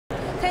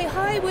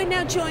Hi, we're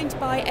now joined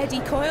by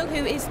Eddie Coyle,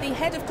 who is the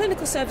Head of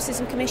Clinical Services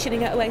and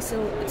Commissioning at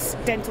Oasis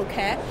Dental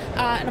Care,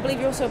 and I believe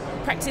you're also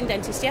a practicing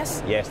dentist,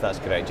 yes? Yes, that's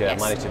correct. Yeah,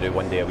 yes. I managed to do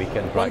 1 day a week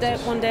in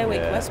practice. One day a week.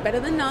 Yeah. Well, that's better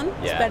than none.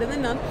 Yeah. It's better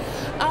than none.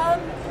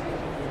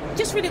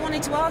 Just really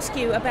wanted to ask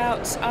you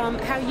about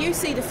how you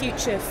see the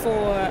future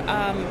for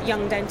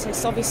young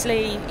dentists.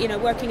 Obviously, you know,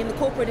 working in the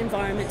corporate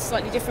environment is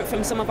slightly different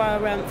from some of our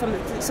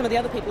some of the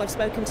other people I've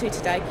spoken to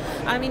today.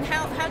 I mean,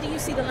 how do you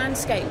see the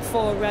landscape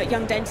for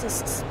young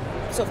dentists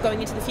sort of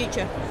going into the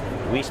future?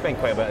 We spend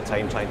quite a bit of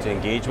time trying to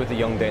engage with the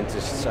young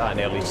dentists at an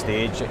early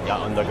stage, at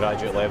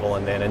undergraduate level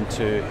and then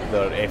into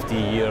their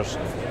FD years,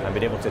 and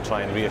being able to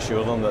try and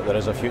reassure them that there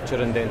is a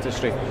future in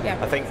dentistry. Yeah.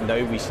 I think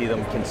now we see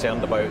them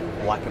concerned about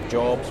lack of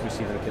jobs, we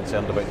see them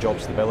concerned about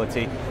job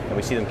stability, and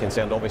we see them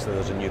concerned, obviously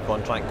there's a new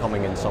contract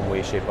coming in some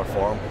way, shape or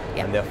form,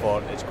 yeah. and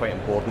therefore it's quite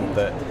important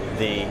that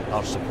they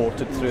are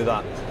supported through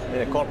that. In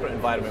a corporate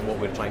environment, what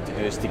we're trying to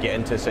do is to get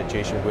into a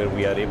situation where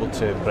we are able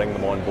to bring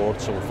them on board.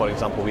 So, for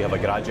example, we have a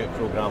graduate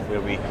programme where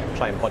we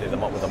try and buddy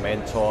them up with a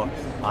mentor,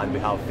 and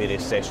we have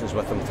various sessions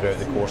with them throughout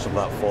the course of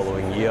that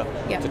following year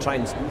to try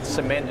and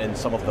cement in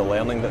some of the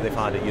learning that they've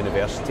had at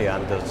university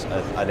and as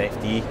an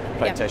FD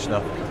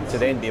practitioner to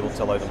then be able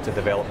to allow them to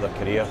develop their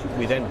career.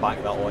 We then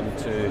back that on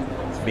to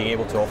being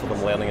able to offer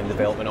them learning and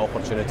development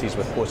opportunities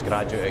with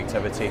postgraduate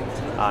activity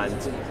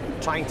and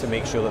trying to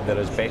make sure that they're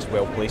as best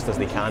well placed as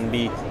they can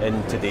be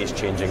in today's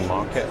changing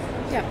market.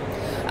 Yeah,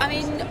 I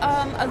mean,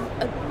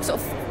 a sort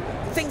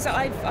of things that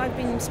I've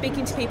been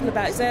speaking to people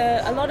about is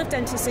a lot of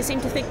dentists, they seem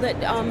to think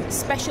that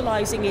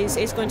specialising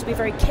is going to be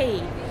very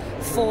key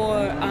for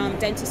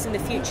dentists in the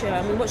future.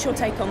 I mean, what's your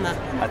take on that?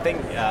 I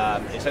think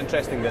it's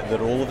interesting that the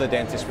role of the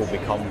dentist will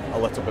become a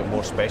little bit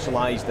more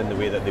specialised in the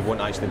way that they won't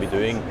actually be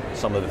doing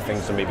some of the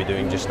things they may be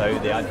doing just now.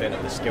 The advent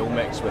of the skill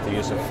mix with the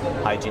use of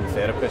hygiene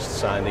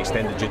therapists and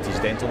extended duties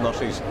dental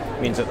nurses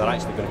means that they're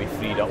actually going to be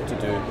freed up to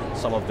do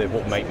some of the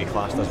what might be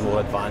classed as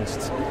more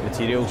advanced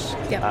materials,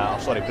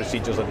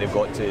 procedures that they've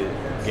got to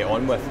get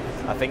on with.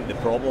 I think the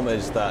problem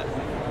is that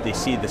they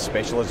see the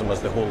specialism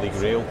as the holy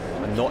grail,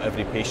 and not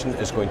every patient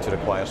is going to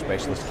require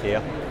specialist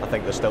care. I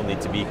think there still need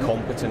to be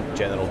competent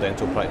general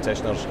dental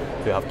practitioners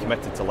who have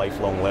committed to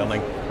lifelong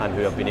learning and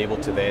who have been able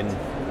to then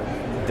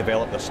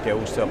develop their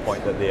skills to a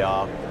point that they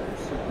are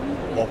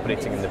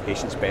operating in the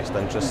patient's best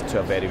interest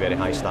to a very, very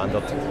high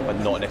standard, but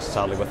not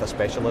necessarily with a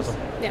specialism.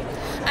 Yeah.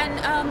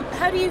 And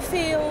how do you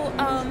feel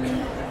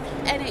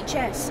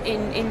NHS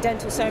in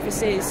dental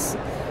services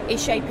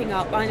is shaping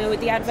up? I know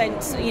with the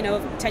advent, you know,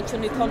 of potential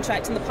new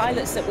contracts and the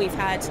pilots that we've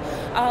had,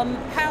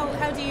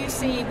 how do you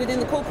see within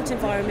the corporate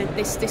environment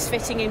this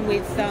fitting in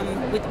with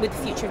the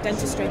future of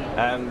dentistry?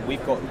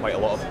 We've got quite a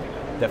lot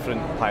of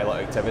different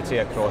pilot activity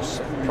across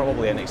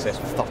probably in excess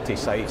of 30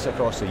 sites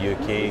across the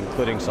UK,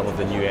 including some of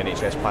the new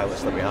NHS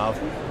pilots that we have,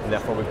 and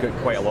therefore we've got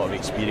quite a lot of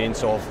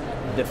experience of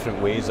different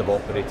ways of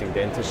operating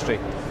dentistry.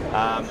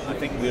 I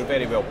think we're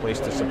very well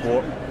placed to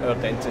support our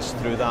dentists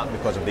through that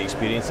because of the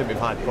experience that we've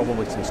had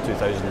probably since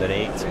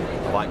 2008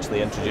 of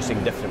actually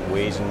introducing different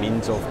ways and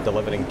means of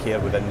delivering care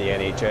within the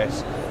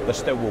NHS. There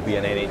still will be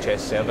an NHS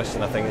service,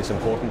 and I think it's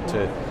important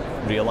to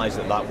realise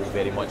that that will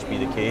very much be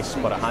the case,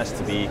 but it has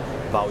to be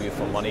value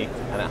for money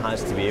and it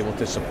has to be able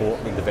to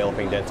support the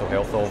developing dental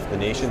health of the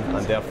nation,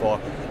 and therefore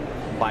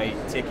by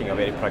taking a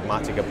very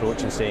pragmatic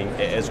approach and saying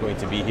it is going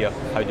to be here,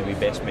 how do we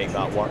best make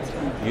that work?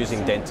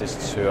 Using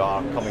dentists who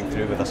are coming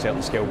through with a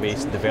certain skill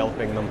base,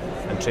 developing them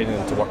and training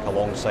them to work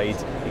alongside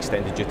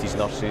extended duties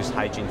nurses,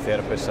 hygiene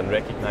therapists, and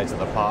recognise that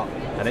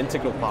they're an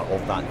integral part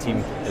of that team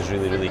is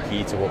really, really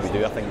key to what we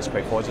do. I think it's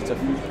quite positive.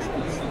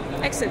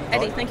 Excellent.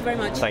 Eddie, thank you very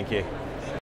much. Thank you.